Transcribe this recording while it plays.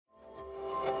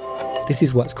This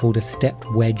is what's called a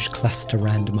stepped wedge cluster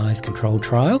randomised controlled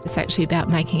trial. It's actually about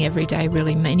making every day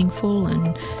really meaningful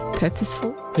and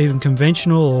purposeful. Even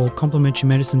conventional or complementary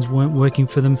medicines weren't working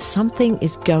for them. Something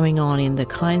is going on in the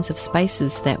kinds of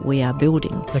spaces that we are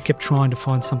building. They kept trying to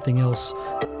find something else.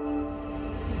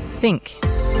 Think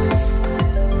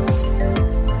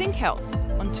Health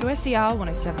on 2SER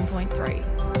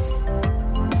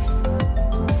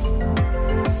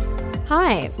 107.3.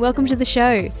 Hi, welcome to the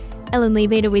show. Ellen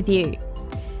Leabeater with you.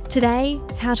 Today,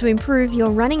 how to improve your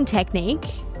running technique.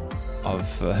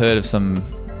 I've heard of some,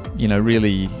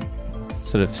 really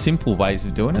sort of simple ways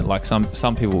of doing it. Like some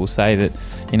people will say that,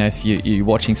 if you're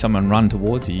watching someone run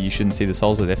towards you, you shouldn't see the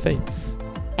soles of their feet.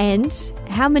 And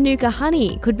how Manuka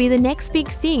honey could be the next big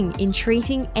thing in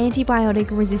treating antibiotic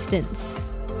resistance.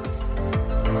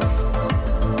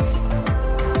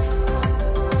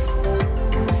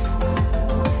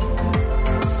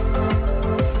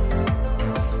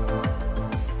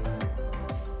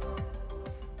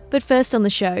 But first on the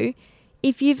show,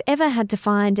 if you've ever had to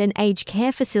find an aged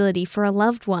care facility for a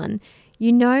loved one,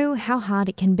 you know how hard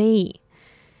it can be.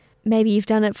 Maybe you've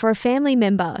done it for a family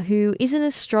member who isn't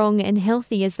as strong and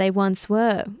healthy as they once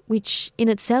were, which in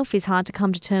itself is hard to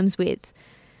come to terms with.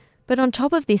 But on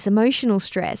top of this emotional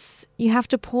stress, you have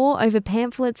to pore over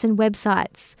pamphlets and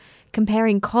websites,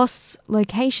 comparing costs,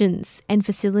 locations and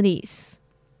facilities.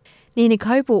 Nina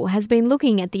Copel has been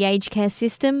looking at the aged care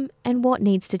system and what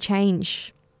needs to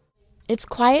change. It's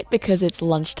quiet because it's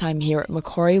lunchtime here at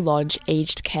Macquarie Lodge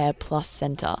Aged Care Plus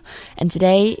Centre, and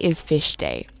today is Fish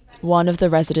Day, one of the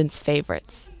residents'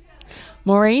 favourites.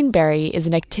 Maureen Berry is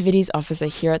an activities officer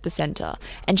here at the centre,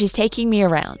 and she's taking me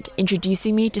around,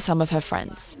 introducing me to some of her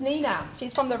friends. Nina,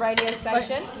 she's from the radio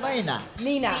station. Nina.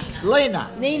 Nina.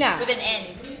 Lena. Nina. With an N.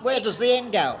 Where does the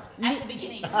N go? At the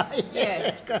beginning.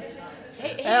 Yeah.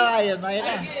 How are you, Nina?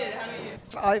 I'm good.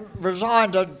 How are you? I'm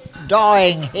resigned to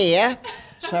dying here,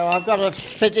 so I've got to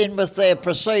fit in with their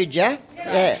procedure.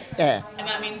 Yeah. And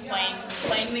that means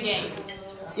playing the games.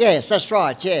 Yes, that's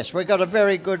right, yes. We've got a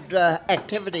very good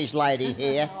activities lady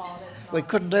here. We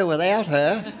couldn't do without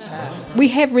her. No. We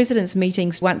have residents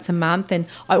meetings once a month, and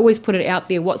I always put it out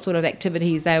there what sort of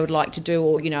activities they would like to do,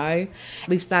 or,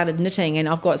 we've started knitting, and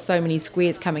I've got so many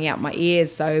squares coming out my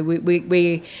ears, so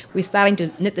we're starting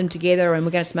to knit them together, and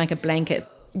we're going to make a blanket.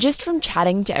 Just from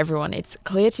chatting to everyone, it's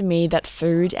clear to me that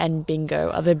food and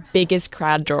bingo are the biggest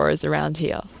crowd drawers around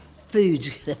here.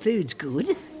 The food's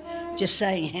good. Just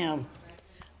saying how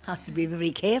I have to be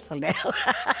very careful now.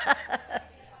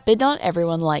 But not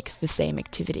everyone likes the same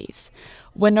activities.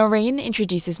 When Noreen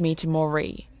introduces me to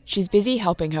Maury, she's busy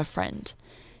helping her friend.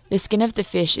 The skin of the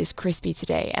fish is crispy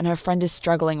today and her friend is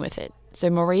struggling with it, so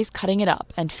Maury's cutting it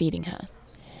up and feeding her.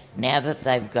 Now that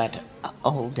they've got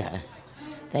older,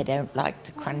 they don't like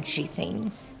the crunchy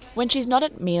things. When she's not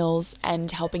at meals and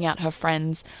helping out her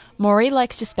friends, Maury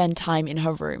likes to spend time in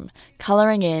her room,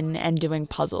 colouring in and doing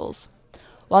puzzles.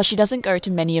 While she doesn't go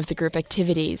to many of the group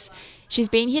activities, she's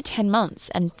been here 10 months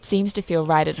and seems to feel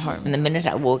right at home. And the minute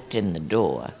I walked in the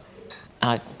door,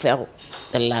 I felt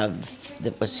the love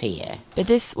that was here. But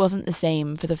this wasn't the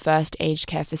same for the first aged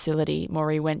care facility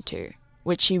Maury went to,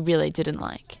 which she really didn't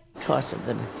like. Because of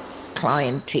the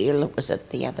clientele that was at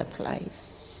the other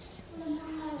place.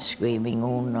 Screaming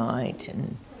all night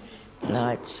and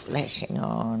lights flashing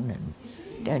on, and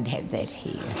don't have that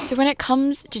here. So when it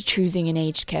comes to choosing an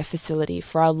aged care facility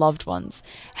for our loved ones,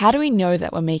 how do we know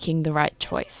that we're making the right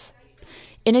choice?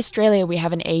 In Australia, we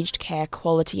have an aged care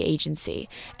quality agency,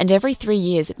 and every 3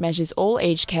 years it measures all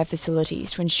aged care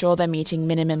facilities to ensure they're meeting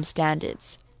minimum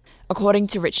standards. According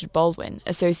to Richard Baldwin,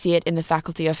 associate in the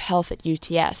Faculty of Health at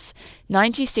UTS,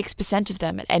 96% of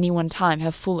them at any one time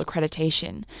have full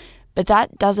accreditation. But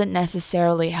that doesn't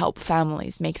necessarily help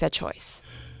families make their choice.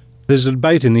 There's a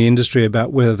debate in the industry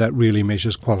about whether that really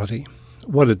measures quality.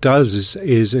 What it does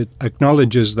is it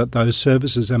acknowledges that those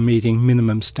services are meeting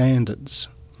minimum standards.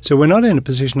 So we're not in a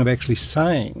position of actually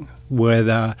saying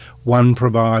whether one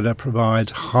provider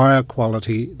provides higher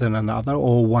quality than another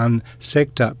or one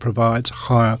sector provides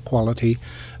higher quality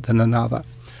than another.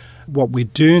 What we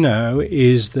do know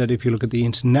is that if you look at the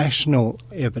international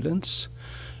evidence,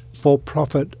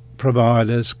 for-profit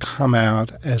providers come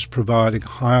out as providing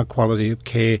higher quality of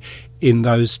care in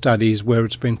those studies where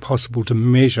it's been possible to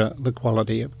measure the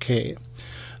quality of care.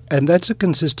 And that's a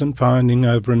consistent finding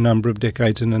over a number of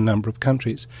decades in a number of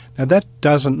countries. Now, that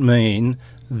doesn't mean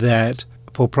that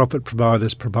for-profit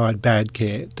providers provide bad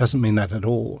care. It doesn't mean that at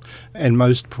all. And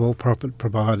most for-profit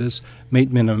providers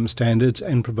meet minimum standards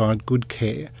and provide good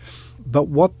care. But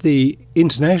what the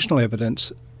international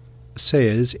evidence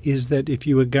says is that if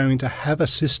you are going to have a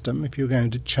system, if you're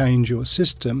going to change your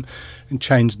system and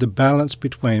change the balance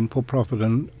between for-profit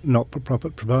and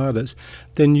not-for-profit providers,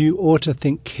 then you ought to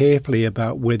think carefully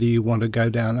about whether you want to go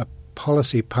down a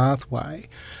policy pathway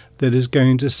that is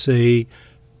going to see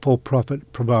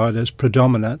for-profit providers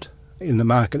predominant in the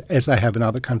market, as they have in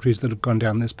other countries that have gone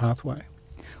down this pathway.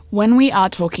 When we are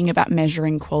talking about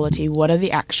measuring quality, what are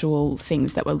the actual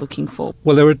things that we're looking for?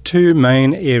 Well, there are two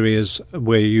main areas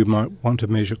where you might want to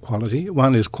measure quality.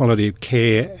 One is quality of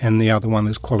care and the other one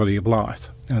is quality of life.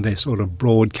 Now, they're sort of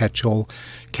broad catch-all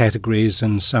categories,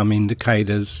 and some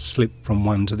indicators slip from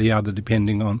one to the other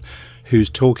depending on who's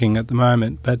talking at the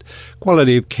moment. But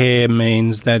quality of care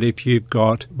means that if you've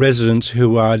got residents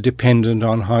who are dependent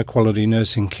on high-quality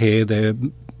nursing care, they're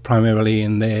primarily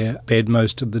in their bed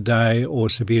most of the day or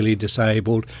severely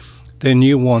disabled, then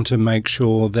you want to make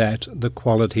sure that the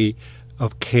quality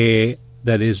of care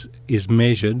that is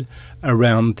measured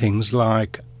around things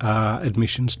like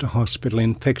admissions to hospital,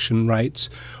 infection rates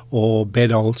or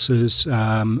bed ulcers,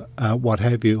 what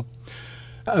have you.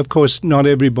 Of course, not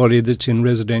everybody that's in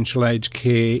residential aged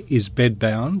care is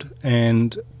bedbound,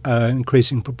 and an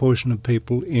increasing proportion of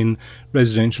people in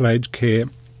residential aged care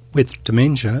with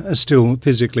dementia are still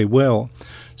physically well.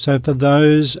 So for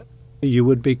those, you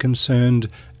would be concerned,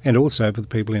 and also for the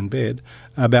people in bed,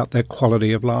 about their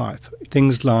quality of life.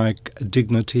 Things like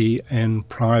dignity and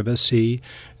privacy,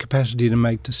 capacity to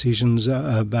make decisions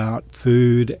about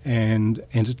food and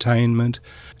entertainment.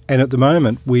 And at the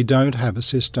moment, we don't have a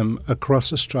system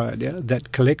across Australia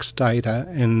that collects data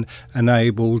and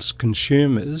enables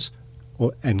consumers,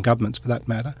 and governments for that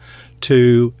matter,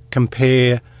 to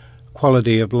compare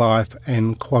quality of life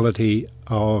and quality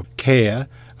of care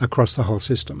across the whole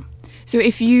system. So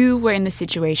if you were in the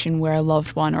situation where a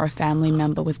loved one or a family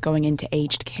member was going into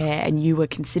aged care and you were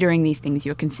considering these things,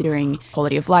 you were considering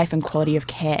quality of life and quality of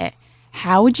care,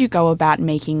 how would you go about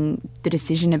making the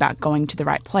decision about going to the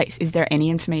right place? Is there any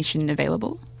information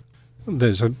available?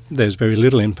 There's very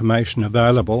little information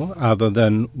available other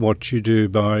than what you do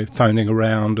by phoning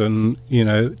around and,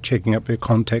 checking up your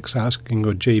contacts, asking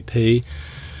your GP.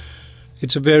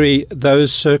 It's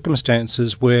those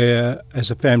circumstances where,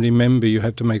 as a family member, you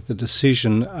have to make the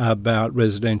decision about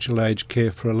residential aged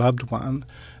care for a loved one,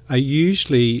 are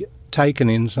usually taken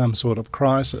in some sort of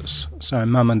crisis. So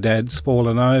mum and dad's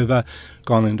fallen over,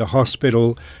 gone into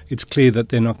hospital. It's clear that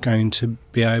they're not going to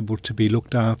be able to be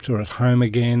looked after at home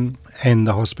again, and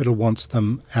the hospital wants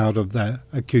them out of the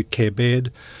acute care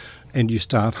bed, and you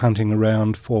start hunting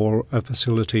around for a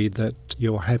facility that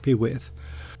you're happy with.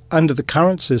 Under the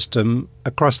current system,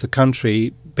 across the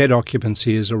country, bed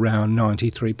occupancy is around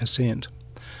 93%.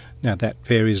 Now, that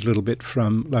varies a little bit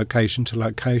from location to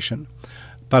location.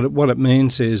 But what it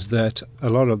means is that a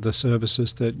lot of the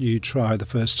services that you try the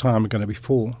first time are going to be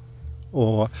full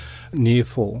or near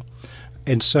full.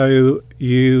 And so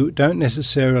you don't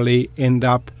necessarily end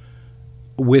up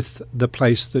with the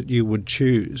place that you would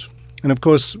choose. And of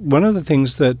course, one of the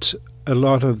things that a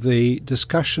lot of the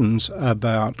discussions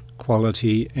about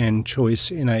quality and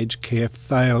choice in aged care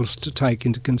fails to take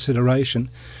into consideration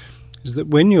is that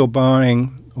when you're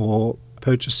buying or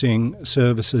purchasing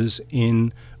services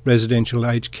in residential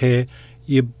aged care,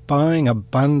 you're buying a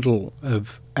bundle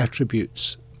of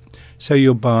attributes. So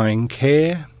you're buying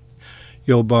care,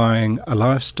 you're buying a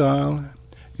lifestyle,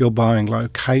 you're buying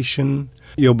location,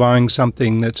 you're buying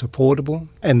something that's affordable,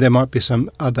 and there might be some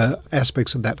other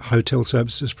aspects of that, hotel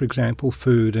services, for example,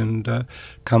 food and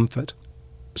comfort.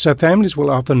 So families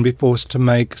will often be forced to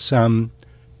make some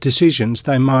decisions.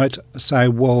 They might say,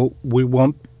 well, we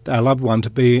want our loved one to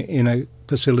be in a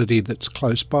facility that's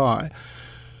close by,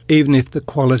 even if the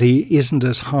quality isn't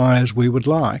as high as we would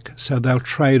like. So they'll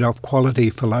trade off quality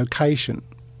for location.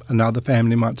 Another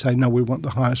family might say, no, we want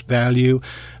the highest value.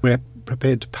 We're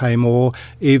prepared to pay more,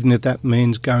 even if that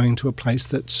means going to a place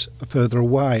that's further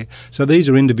away. So these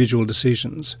are individual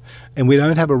decisions. And we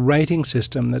don't have a rating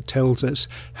system that tells us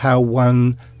how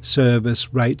one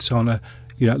service rates on a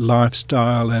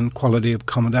lifestyle and quality of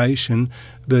accommodation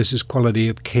versus quality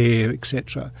of care,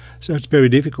 etc. So it's very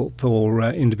difficult for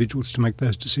individuals to make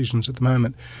those decisions at the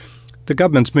moment. The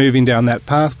government's moving down that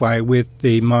pathway with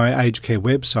the My Aged Care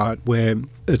website, where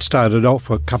it started off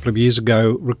a couple of years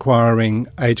ago requiring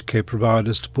aged care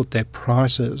providers to put their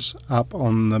prices up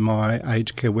on the My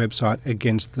Aged Care website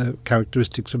against the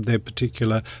characteristics of their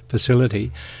particular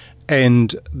facility.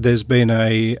 And there's been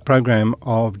a program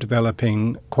of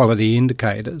developing quality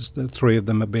indicators. The 3 of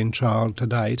them have been trialled to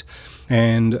date,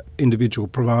 and individual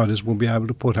providers will be able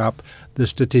to put up the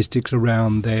statistics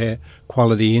around their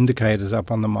quality indicators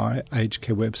up on the My Aged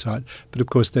Care website. But of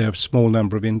course there are a small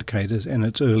number of indicators and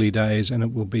it's early days, and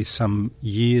it will be some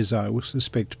years, I would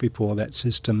suspect, before that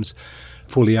system's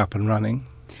fully up and running.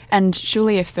 And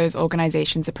surely if those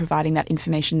organisations are providing that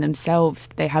information themselves,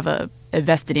 they have a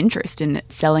vested interest in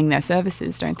selling their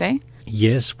services, don't they?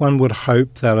 Yes, one would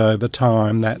hope that over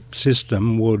time that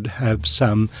system would have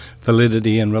some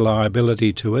validity and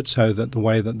reliability to it, so that the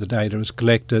way that the data is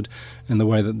collected and the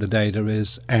way that the data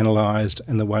is analysed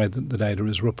and the way that the data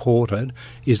is reported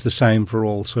is the same for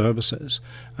all services.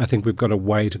 I think we've got a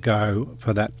way to go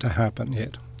for that to happen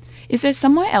yet. Is there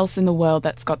somewhere else in the world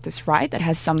that's got this right, that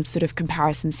has some sort of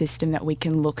comparison system that we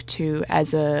can look to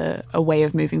as a way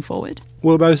of moving forward?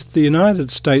 Well, both the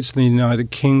United States and the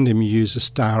United Kingdom use a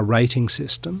star rating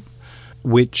system,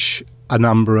 which a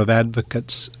number of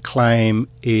advocates claim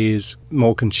is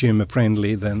more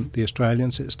consumer-friendly than the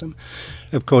Australian system.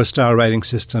 Of course, star rating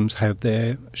systems have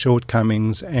their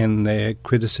shortcomings and their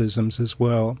criticisms as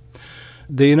well.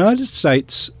 The United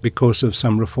States, because of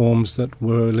some reforms that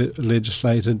were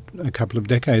legislated a couple of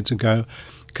decades ago,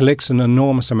 collects an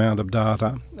enormous amount of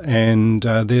data, and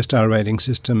their star rating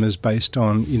system is based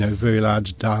on, very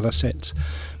large data sets.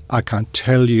 I can't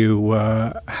tell you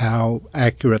how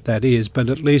accurate that is, but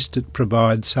at least it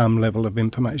provides some level of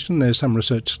information. There's some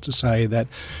research to say that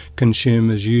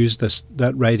consumers use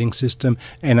that rating system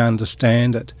and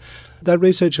understand it. That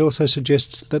research also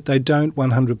suggests that they don't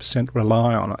 100%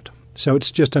 rely on it. So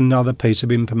it's just another piece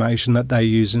of information that they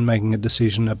use in making a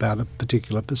decision about a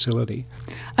particular facility.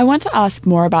 I want to ask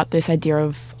more about this idea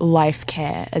of life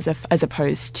care as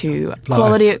opposed to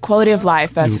quality of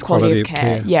life versus quality of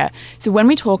care. Yeah. So when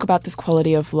we talk about this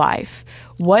quality of life,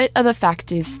 what are the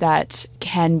factors that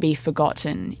can be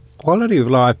forgotten? Quality of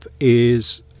life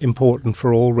is important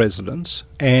for all residents,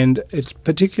 and it's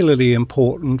particularly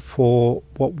important for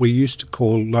what we used to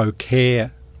call low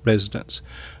care residents.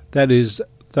 That is,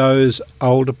 those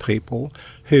older people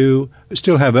who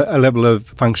still have a level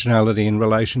of functionality in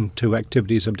relation to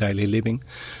activities of daily living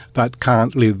but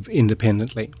can't live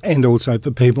independently, and also for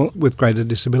people with greater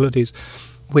disabilities.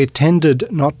 We've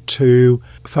tended not to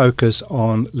focus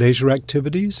on leisure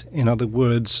activities. In other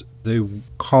words, the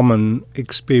common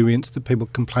experience that people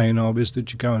complain of is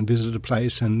that you go and visit a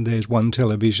place and there's one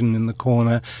television in the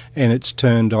corner and it's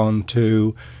turned on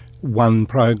to one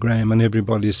program and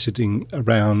everybody's sitting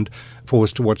around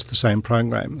forced to watch the same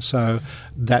program. So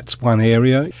that's one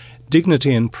area.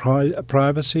 Dignity and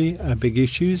privacy are big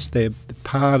issues. They're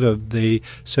part of the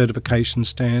certification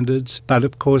standards, but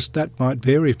of course that might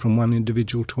vary from one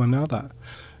individual to another.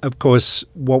 Of course,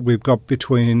 what we've got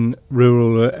between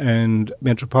rural and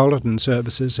metropolitan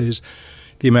services is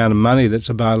the amount of money that's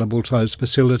available to those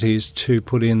facilities to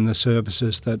put in the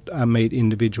services that meet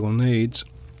individual needs.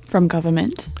 From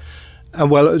government?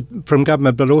 Well, from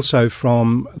government, but also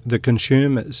from the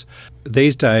consumers.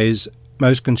 These days,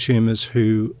 most consumers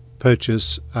who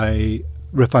purchase a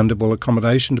refundable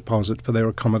accommodation deposit for their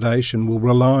accommodation will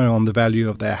rely on the value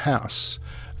of their house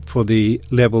for the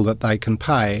level that they can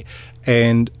pay.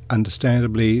 And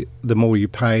understandably, the more you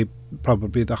pay,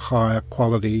 probably the higher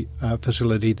quality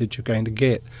facility that you're going to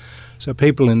get. So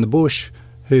people in the bush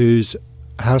whose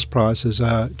house prices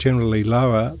are generally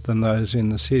lower than those in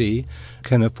the city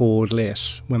can afford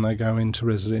less when they go into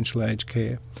residential aged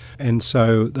care. And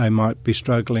so they might be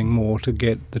struggling more to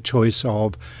get the choice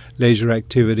of leisure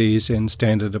activities and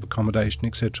standard of accommodation,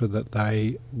 etc., that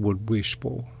they would wish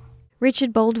for.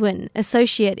 Richard Baldwin,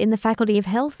 Associate in the Faculty of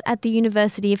Health at the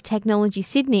University of Technology,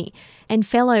 Sydney, and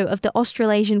Fellow of the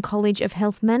Australasian College of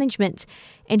Health Management,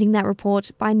 ending that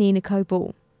report by Nina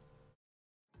Kopel.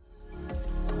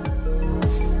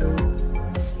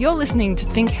 You're listening to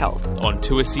Think Health on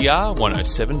 2SER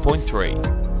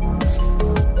 107.3.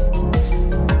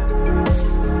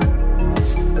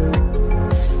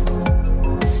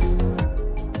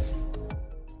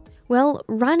 Well,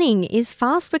 running is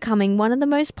fast becoming one of the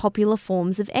most popular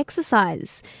forms of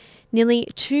exercise. Nearly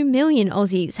 2 million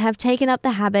Aussies have taken up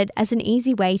the habit as an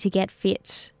easy way to get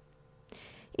fit.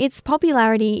 Its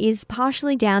popularity is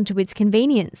partially down to its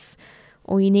convenience.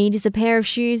 All you need is a pair of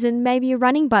shoes and maybe a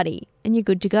running buddy, and you're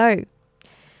good to go.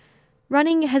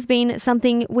 Running has been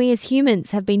something we as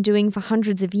humans have been doing for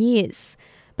hundreds of years.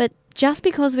 But just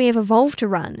because we have evolved to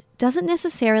run doesn't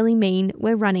necessarily mean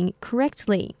we're running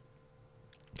correctly.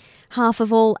 Half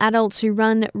of all adults who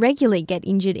run regularly get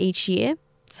injured each year.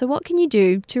 So what can you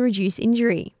do to reduce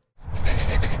injury?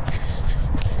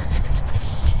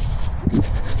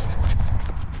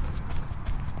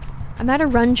 I'm at a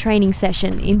run training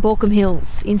session in Borkham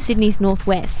Hills in Sydney's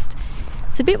northwest.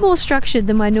 It's a bit more structured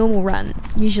than my normal run,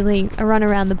 usually a run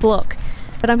around the block,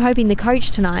 but I'm hoping the coach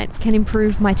tonight can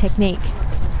improve my technique.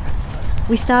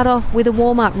 We start off with a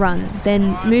warm-up run,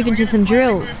 then move into some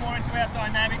drills.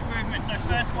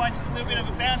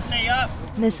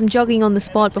 There's some jogging on the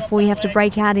spot before you have to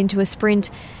break out into a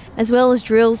sprint, as well as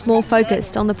drills more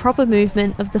focused on the proper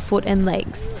movement of the foot and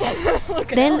legs.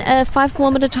 Then a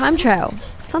 5-kilometre time trial,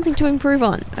 something to improve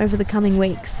on over the coming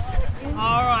weeks.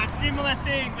 Alright, similar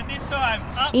thing, but this time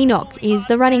up. Enoch is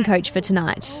the running coach for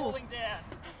tonight.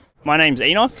 My name's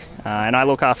Enoch, and I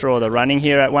look after all the running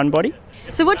here at One Body.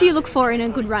 So what do you look for in a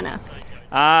good runner?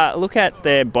 Look at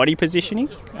their body positioning.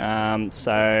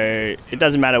 So it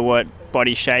doesn't matter what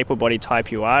body shape or body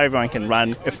type you are, everyone can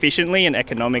run efficiently and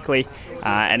economically,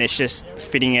 and it's just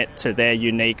fitting it to their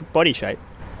unique body shape.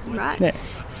 Right. Yeah.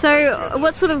 So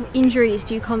what sort of injuries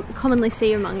do you commonly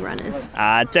see among runners?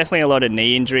 Definitely a lot of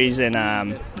knee injuries and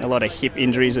a lot of hip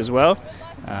injuries as well.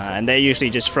 And they're usually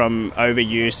just from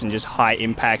overuse and just high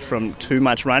impact from too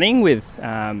much running with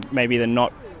maybe the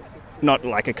not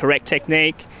like a correct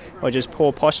technique or just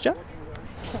poor posture.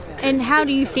 And how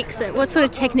do you fix it? What sort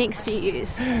of techniques do you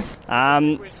use?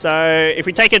 So if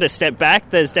we take it a step back,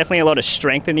 there's definitely a lot of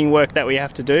strengthening work that we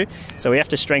have to do. So we have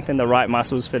to strengthen the right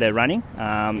muscles for their running.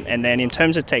 And then in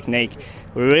terms of technique,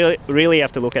 we really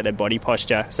have to look at their body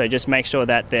posture. So just make sure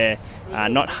that they're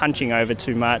not hunching over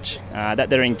too much, that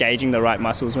they're engaging the right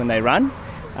muscles when they run,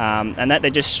 and that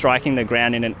they're just striking the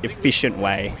ground in an efficient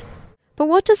way. But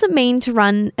what does it mean to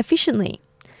run efficiently?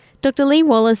 Dr. Lee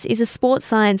Wallace is a sports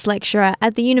science lecturer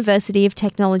at the University of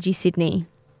Technology, Sydney.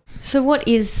 So what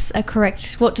does a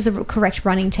correct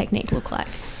running technique look like?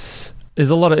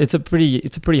 There's a lot of it's a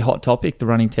pretty hot topic, the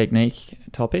running technique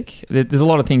topic. There's a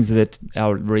lot of things that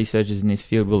our researchers in this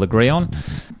field will agree on.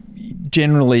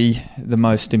 Generally, the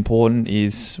most important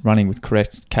is running with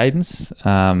correct cadence.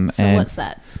 So what's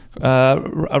that?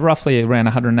 Roughly around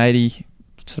 180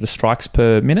 sort of strikes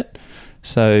per minute,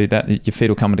 so that your feet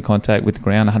will come into contact with the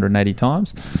ground 180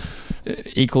 times.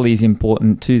 Equally as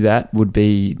important to that would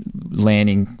be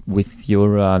landing with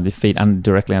your the feet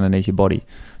directly underneath your body.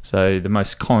 So the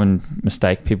most common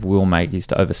mistake people will make is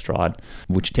to overstride,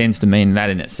 which tends to mean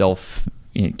that in itself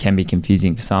can be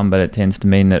confusing for some, but it tends to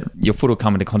mean that your foot will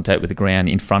come into contact with the ground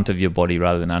in front of your body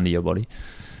rather than under your body.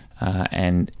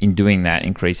 And in doing that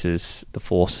increases the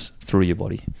force through your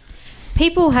body.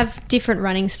 People have different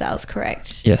running styles,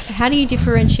 correct? Yes. How do you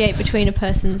differentiate between a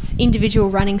person's individual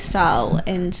running style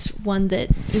and one that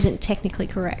isn't technically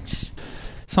correct?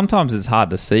 Sometimes it's hard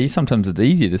to see. Sometimes it's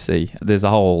easier to see. There's a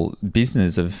whole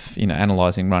business of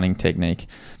analysing running technique.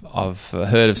 I've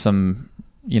heard of some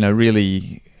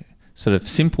really sort of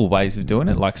simple ways of doing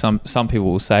it. Like some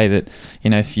people will say that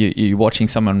if you're watching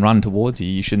someone run towards you,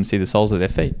 you shouldn't see the soles of their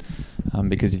feet,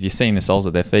 because if you're seeing the soles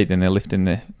of their feet, then they're lifting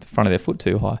the front of their foot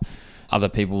too high. Other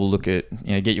people will look at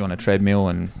get you on a treadmill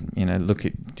and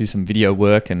do some video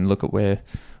work and look at where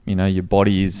your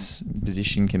body is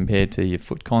positioned compared to your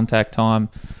foot contact time.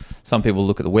 Some people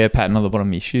look at the wear pattern on the bottom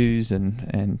of your shoes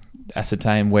and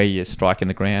ascertain where you're striking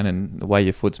the ground and the way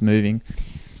your foot's moving.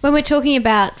 When we're talking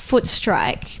about foot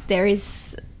strike, there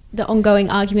is the ongoing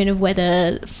argument of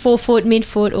whether forefoot,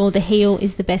 midfoot or the heel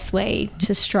is the best way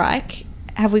to strike.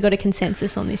 Have we got a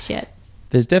consensus on this yet?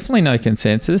 There's definitely no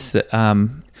consensus.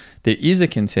 There is a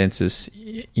consensus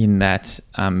in that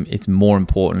it's more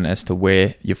important as to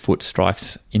where your foot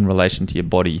strikes in relation to your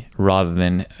body rather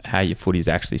than how your foot is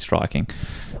actually striking.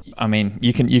 I mean,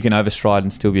 you can overstride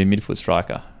and still be a midfoot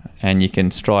striker, and you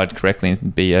can stride correctly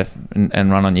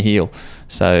and run on your heel.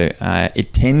 So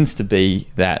it tends to be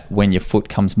that when your foot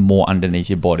comes more underneath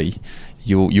your body,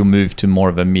 you'll move to more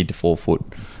of a mid to forefoot,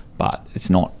 but it's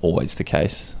not always the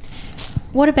case.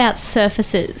 What about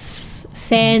surfaces?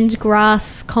 Sand,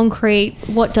 grass, concrete?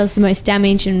 What does the most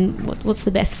damage and what's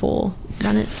the best for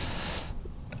runners?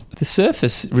 The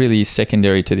surface really is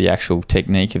secondary to the actual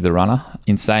technique of the runner,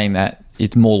 in saying that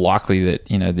it's more likely that,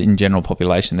 in general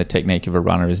population, the technique of a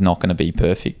runner is not going to be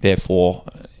perfect. Therefore,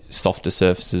 softer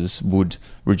surfaces would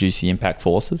reduce the impact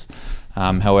forces.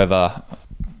 However,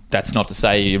 that's not to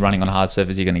say you're running on a hard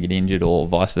surface, you're going to get injured, or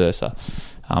vice versa.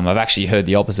 I've actually heard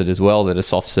the opposite as well, that a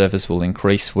soft surface will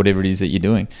increase whatever it is that you're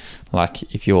doing. Like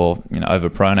if you're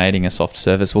overpronating, a soft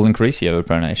surface will increase your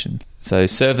overpronation. So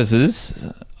surfaces,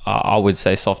 I would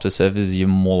say softer surfaces, you're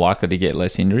more likely to get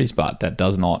less injuries, but that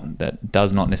does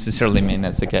not necessarily mean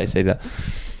that's the case either.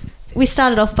 We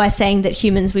started off by saying that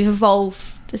humans, we've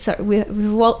evolved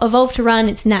to run,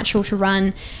 it's natural to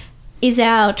run. Is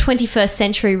our 21st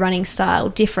century running style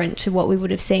different to what we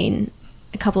would have seen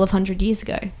a couple of hundred years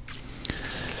ago?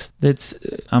 There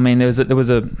was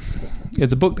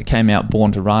a book that came out,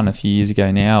 Born to Run, a few years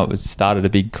ago now. It started a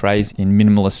big craze in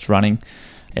minimalist running.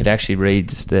 It actually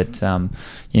reads that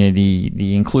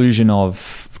the inclusion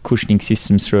of cushioning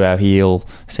systems through our heel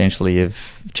essentially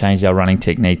have changed our running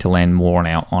technique to land more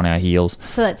on our heels.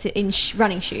 So that's in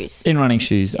running shoes? In running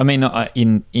shoes. I mean,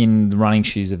 in the running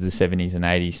shoes of the 70s and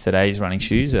 80s. Today's running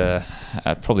shoes are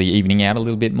probably evening out a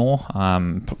little bit more.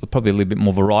 Probably a little bit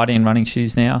more variety in running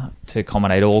shoes now to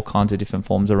accommodate all kinds of different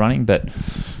forms of running. But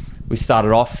we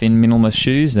started off in minimalist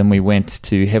shoes, then we went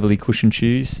to heavily cushioned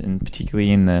shoes, and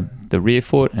particularly in the rear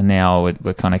foot, and now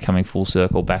we're kind of coming full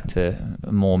circle back to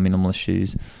more minimalist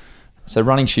shoes. So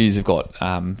running shoes have got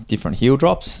different heel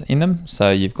drops in them.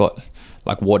 So you've got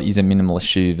like what is a minimalist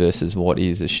shoe versus what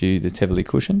is a shoe that's heavily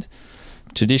cushioned.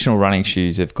 Traditional running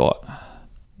shoes have got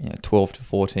 12 to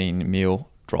 14 mil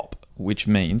drop, which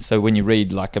means, so when you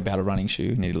read like about a running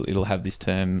shoe, and it'll have this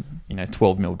term,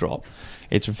 12 mil drop,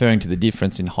 it's referring to the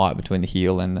difference in height between the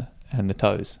heel and the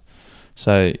toes.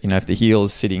 So, if the heel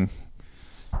is sitting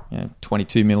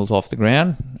 22 mils off the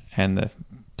ground and the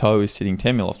toe is sitting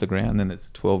 10 mil off the ground, then it's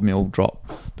a 12 mil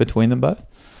drop between them both.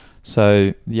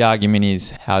 So the argument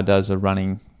is, how does a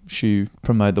running shoe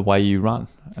promote the way you run?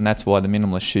 And that's why the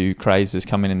minimalist shoe craze has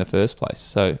come in the first place.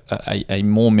 So a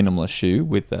more minimalist shoe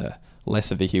with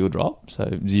less of a heel drop,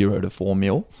 so 0 to 4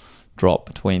 mil drop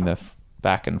between the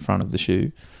back and front of the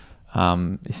shoe,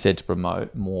 is said to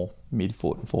promote more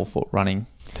midfoot and forefoot running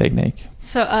technique.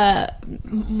 So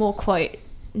more, quote,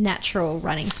 natural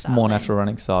running style. More natural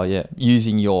running style, yeah.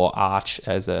 Using your arch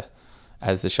as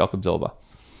the shock absorber.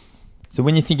 So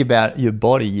when you think about your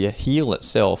body, your heel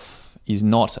itself is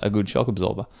not a good shock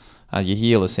absorber. Your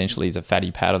heel essentially is a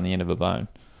fatty pad on the end of a bone.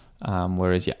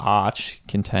 Whereas your arch,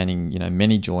 containing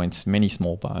many joints, many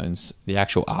small bones, the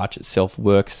actual arch itself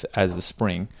works as a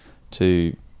spring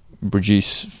to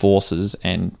reduce forces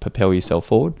and propel yourself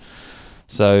forward.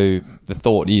 So the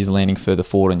thought is landing further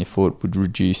forward on your foot would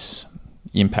reduce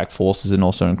impact forces and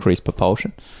also increase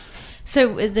propulsion.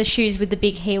 So the shoes with the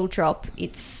big heel drop,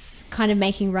 it's kind of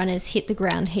making runners hit the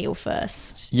ground heel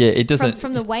first. Yeah, it doesn't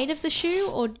from the weight of the shoe,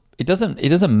 or it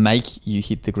doesn't make you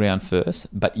hit the ground first.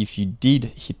 But if you did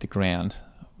hit the ground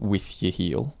with your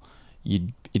heel,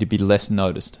 it'd be less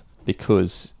noticed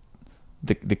because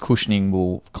the cushioning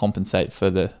will compensate for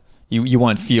the. You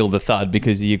won't feel the thud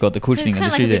because you've got the cushioning on the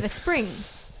shoe. It's kind of like a bit of a spring.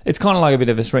 It's kind of like a bit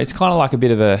of a spring. It's kind of like a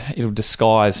bit of it'll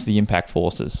disguise the impact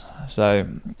forces. So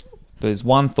there's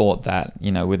one thought that,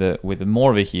 with a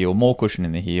more of a heel, more cushion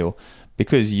in the heel,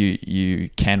 because you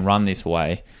can run this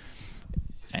way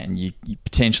and you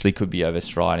potentially could be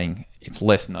overstriding, it's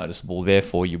less noticeable.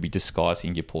 Therefore, you'll be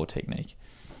disguising your poor technique.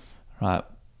 Right.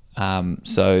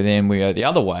 So then we go the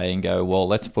other way and go, well,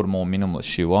 let's put a more minimalist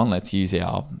shoe on. Let's use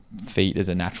our feet as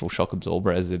a natural shock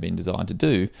absorber as they've been designed to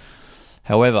do.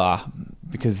 However,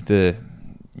 because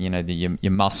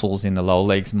your muscles in the lower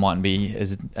legs mightn't be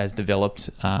as developed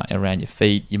around your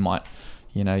feet, you might,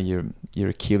 your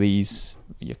Achilles,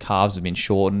 your calves have been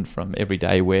shortened from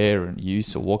everyday wear and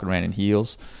use, or walking around in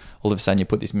heels. All of a sudden, you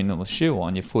put this minimalist shoe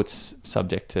on, your foot's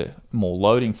subject to more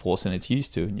loading force than it's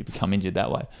used to, and you become injured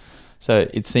that way. So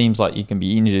it seems like you can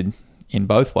be injured in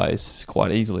both ways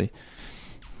quite easily.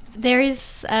 There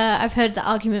is, I've heard the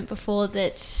argument before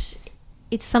that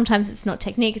sometimes it's not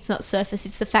technique, it's not surface,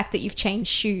 it's the fact that you've changed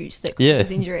shoes that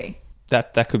causes injury.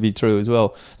 That could be true as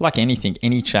well. Like anything,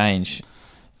 any change.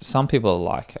 Some people are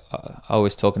like, I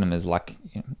always talk to them as like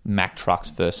Mack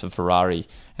trucks versus a Ferrari,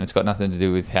 and it's got nothing to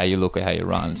do with how you look or how you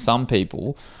run. Some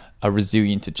people are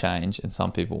resilient to change and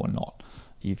some people are not.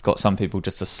 You've got some people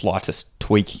just the slightest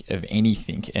tweak of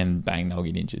anything and bang, they'll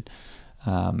get injured.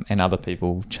 And other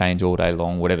people change all day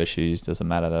long, whatever shoes, doesn't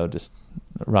matter, they'll just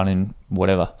run in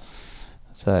whatever.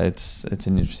 So it's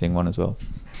an interesting one as well.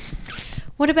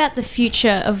 What about the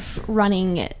future of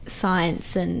running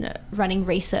science and running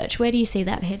research? Where do you see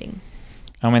that heading?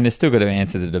 I mean, they've still got to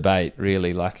answer the debate,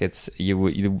 really. Like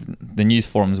the news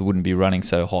forums wouldn't be running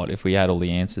so hot if we had all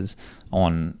the answers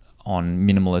on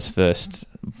minimalist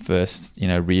first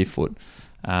rear foot.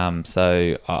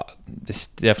 So there's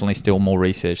definitely still more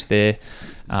research there.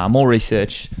 More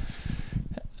research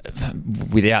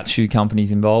without shoe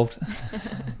companies involved.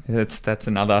 That's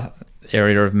another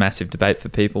area of massive debate for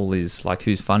people, is like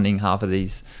who's funding half of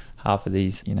these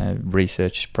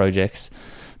research projects.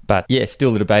 But yeah,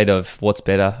 still the debate of what's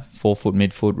better, forefoot,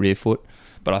 midfoot, rear foot.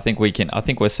 But I think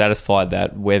we're satisfied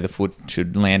that where the foot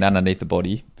should land underneath the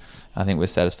body, I think we're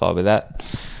satisfied with that.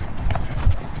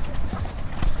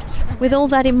 With all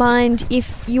that in mind,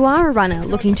 if you are a runner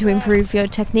looking to improve your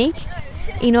technique,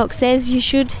 Enoch says you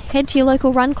should head to your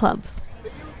local run club.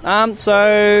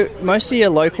 So most of your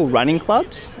local running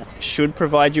clubs should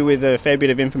provide you with a fair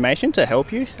bit of information to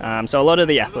help you. So a lot of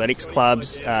the athletics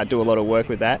clubs do a lot of work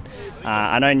with that.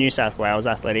 I know New South Wales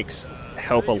Athletics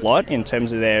help a lot in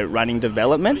terms of their running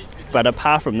development. But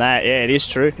apart from that, yeah, it is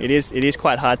true. It is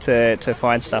quite hard to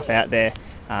find stuff out there.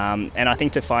 And I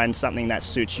think to find something that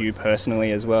suits you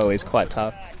personally as well is quite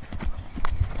tough.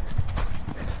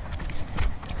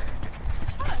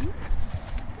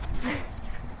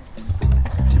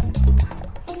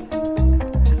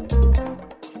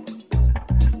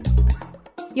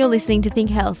 You're listening to Think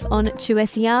Health on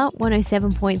 2SER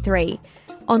 107.3,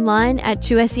 online at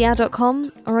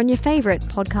 2ser.com or on your favourite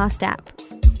podcast app.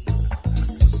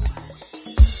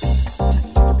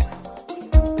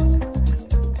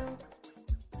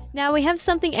 Now, we have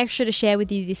something extra to share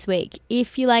with you this week.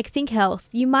 If you like Think Health,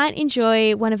 you might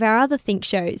enjoy one of our other Think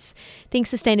shows, Think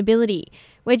Sustainability.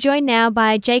 We're joined now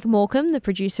by Jake Morecambe, the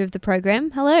producer of the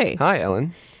program. Hello. Hi,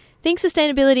 Ellen. Think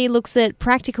Sustainability looks at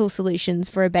practical solutions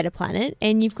for a better planet,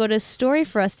 and you've got a story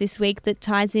for us this week that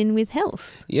ties in with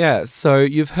health. Yeah, so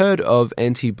you've heard of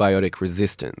antibiotic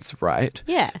resistance, right?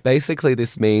 Yeah. Basically,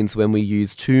 this means when we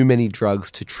use too many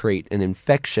drugs to treat an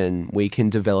infection, we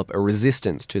can develop a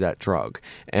resistance to that drug,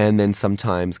 and then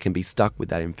sometimes can be stuck with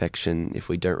that infection if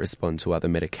we don't respond to other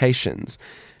medications.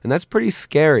 And that's pretty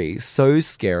scary, so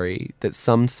scary that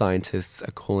some scientists are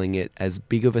calling it as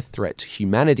big of a threat to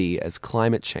humanity as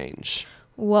climate change.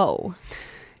 Whoa.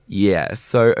 Yeah,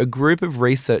 so a group of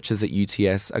researchers at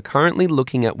UTS are currently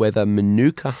looking at whether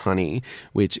Manuka honey,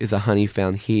 which is a honey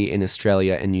found here in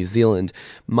Australia and New Zealand,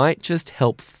 might just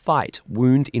help fight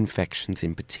wound infections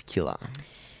in particular.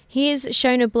 Here's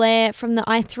Shona Blair from the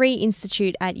I3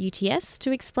 Institute at UTS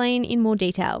to explain in more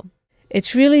detail.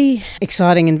 It's really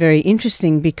exciting and very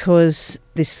interesting because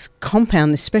this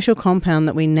compound, this special compound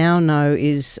that we now know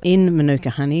is in Manuka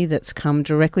honey that's come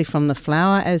directly from the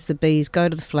flower. As the bees go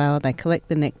to the flower, they collect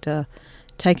the nectar,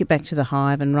 take it back to the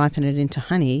hive and ripen it into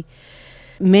honey.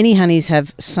 Many honeys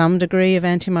have some degree of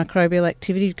antimicrobial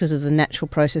activity because of the natural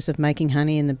process of making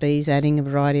honey and the bees adding a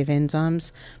variety of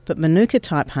enzymes. But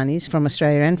Manuka-type honeys from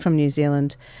Australia and from New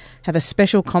Zealand have a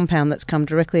special compound that's come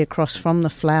directly across from the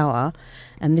flower,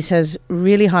 and this has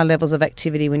really high levels of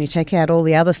activity. When you take out all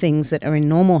the other things that are in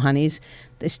normal honeys,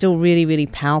 they're still really, really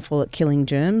powerful at killing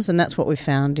germs, and that's what we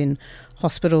found in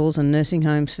hospitals and nursing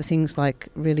homes for things like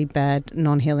really bad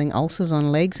non-healing ulcers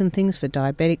on legs and things for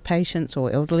diabetic patients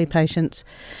or elderly patients.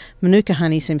 Manuka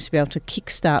honey seems to be able to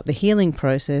kickstart the healing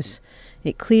process.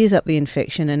 It clears up the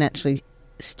infection and actually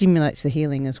stimulates the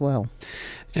healing as well.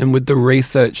 And with the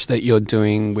research that you're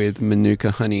doing with Manuka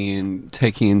honey and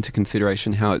taking into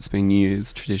consideration how it's been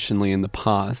used traditionally in the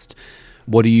past,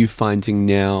 what are you finding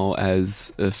now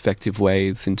as effective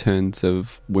ways in terms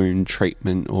of wound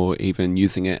treatment or even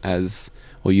using it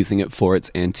for its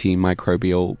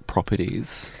antimicrobial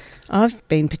properties? I've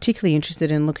been particularly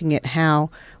interested in looking at how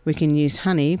we can use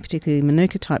honey, particularly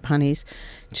Manuka-type honeys,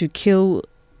 to kill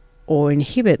or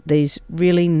inhibit these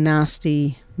really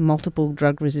nasty multiple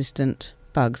drug-resistant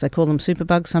bugs. They call them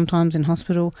superbugs sometimes in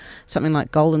hospital. Something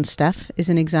like golden staph is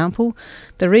an example.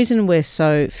 The reason we're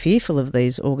so fearful of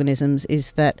these organisms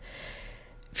is that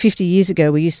 50 years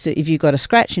ago we used to, if you got a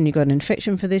scratch and you got an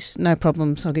infection for this, no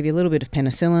problems, I'll give you a little bit of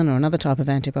penicillin or another type of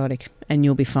antibiotic and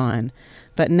you'll be fine.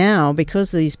 But now,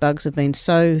 because these bugs have been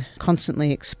so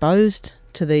constantly exposed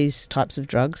to these types of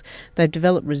drugs, they've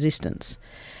developed resistance.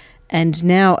 And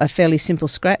now a fairly simple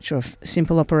scratch or a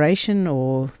simple operation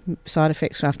or side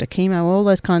effects after chemo, all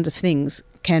those kinds of things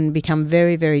can become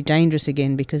very, very dangerous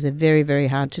again because they're very, very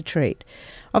hard to treat.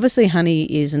 Obviously, honey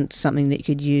isn't something that you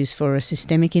could use for a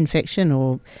systemic infection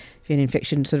or if you had an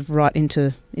infection sort of right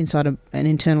inside an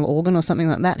internal organ or something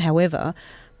like that. However,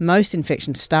 most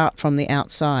infections start from the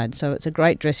outside, so it's a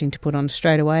great dressing to put on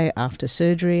straight away after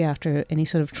surgery, after any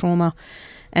sort of trauma.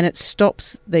 And it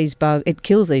stops these bugs, it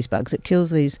kills these bugs, it kills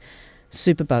these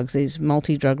superbugs, these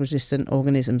multi-drug resistant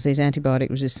organisms, these antibiotic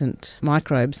resistant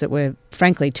microbes that we're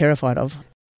frankly terrified of.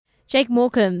 Jake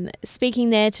Morecambe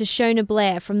speaking there to Shona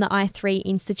Blair from the I3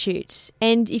 Institute.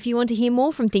 And if you want to hear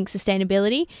more from Think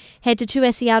Sustainability, head to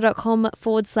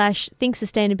 2ser.com/Think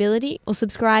Sustainability or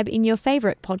subscribe in your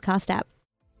favourite podcast app.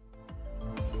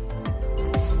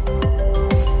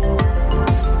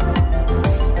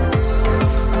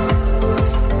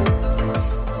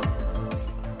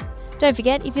 Don't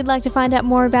forget, if you'd like to find out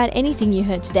more about anything you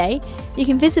heard today, you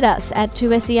can visit us at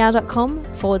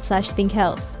 2ser.com/Think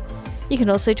Health. You can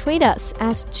also tweet us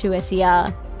at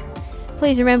 2ser.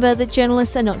 Please remember that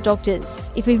journalists are not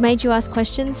doctors. If we've made you ask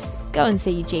questions, go and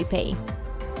see your GP.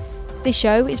 This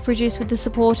show is produced with the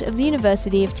support of the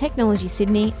University of Technology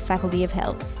Sydney Faculty of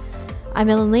Health. I'm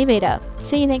Ellen Leabeater.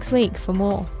 See you next week for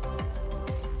more.